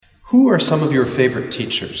Who are some of your favorite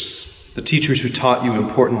teachers? The teachers who taught you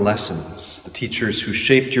important lessons, the teachers who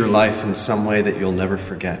shaped your life in some way that you'll never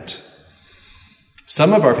forget.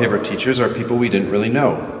 Some of our favorite teachers are people we didn't really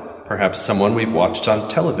know, perhaps someone we've watched on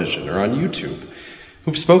television or on YouTube,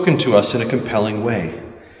 who've spoken to us in a compelling way,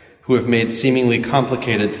 who have made seemingly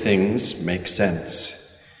complicated things make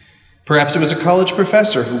sense. Perhaps it was a college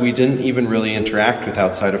professor who we didn't even really interact with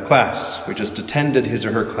outside of class. We just attended his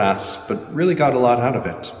or her class, but really got a lot out of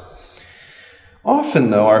it. Often,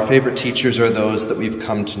 though, our favorite teachers are those that we've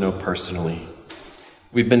come to know personally.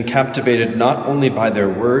 We've been captivated not only by their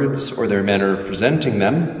words or their manner of presenting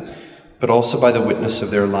them, but also by the witness of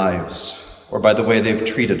their lives, or by the way they've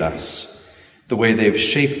treated us. The way they've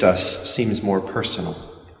shaped us seems more personal.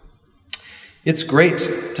 It's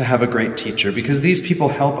great to have a great teacher because these people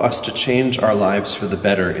help us to change our lives for the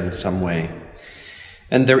better in some way.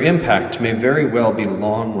 And their impact may very well be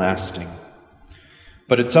long-lasting.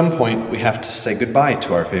 But at some point, we have to say goodbye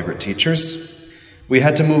to our favorite teachers. We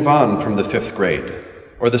had to move on from the 5th grade,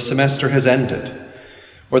 or the semester has ended,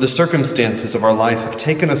 or the circumstances of our life have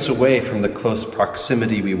taken us away from the close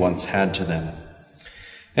proximity we once had to them.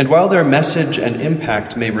 And while their message and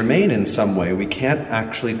impact may remain in some way, we can't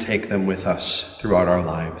actually take them with us throughout our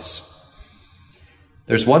lives.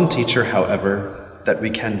 There's one teacher, however, that we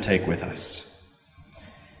can take with us.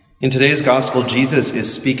 In today's gospel, Jesus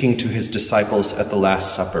is speaking to his disciples at the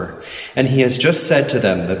Last Supper, and he has just said to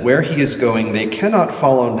them that where he is going, they cannot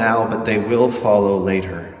follow now, but they will follow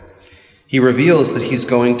later. He reveals that he's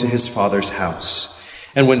going to his Father's house.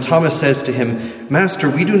 And when Thomas says to him, "Master,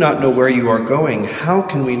 we do not know where you are going. How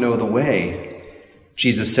can we know the way?"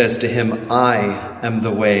 Jesus says to him, "I am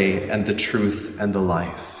the way and the truth and the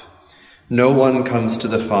life. No one comes to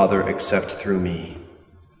the Father except through me."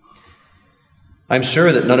 I'm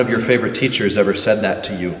sure that none of your favorite teachers ever said that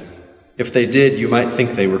to you. If they did, you might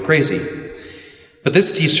think they were crazy. But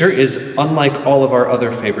this teacher is unlike all of our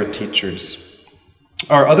other favorite teachers.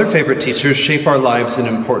 Our other favorite teachers shape our lives in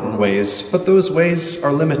important ways, but those ways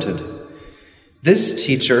are limited. This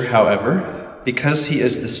teacher, however, because he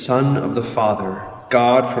is the Son of the Father,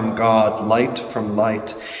 God from God, light from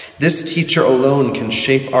light, this teacher alone can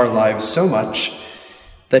shape our lives so much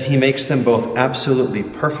that he makes them both absolutely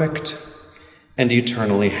perfect and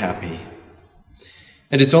eternally happy.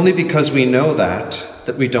 And it's only because we know that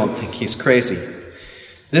we don't think he's crazy.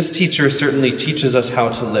 This teacher certainly teaches us how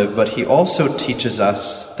to live, but he also teaches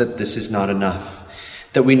us that this is not enough,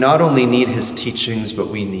 that we not only need his teachings, but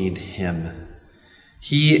we need him.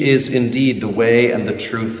 He is indeed the way and the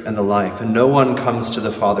truth and the life, and no one comes to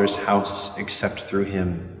the Father's house except through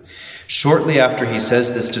him. Shortly after he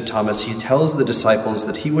says this to Thomas, he tells the disciples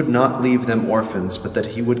that he would not leave them orphans, but that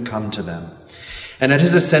he would come to them. And at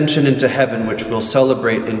his ascension into heaven, which we'll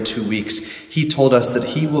celebrate in 2 weeks, he told us that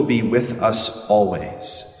he will be with us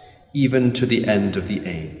always, even to the end of the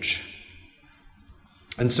age.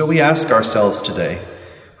 And so we ask ourselves today,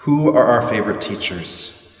 who are our favorite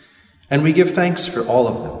teachers? And we give thanks for all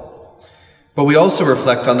of them. But we also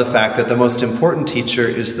reflect on the fact that the most important teacher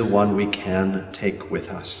is the one we can take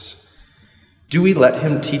with us. Do we let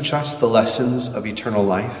him teach us the lessons of eternal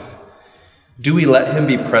life? Do we let him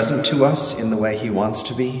be present to us in the way he wants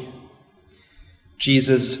to be?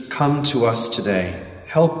 Jesus, come to us today.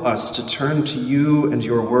 Help us to turn to you and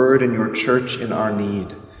your word and your church in our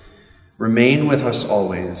need. Remain with us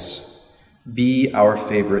always. Be our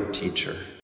favorite teacher.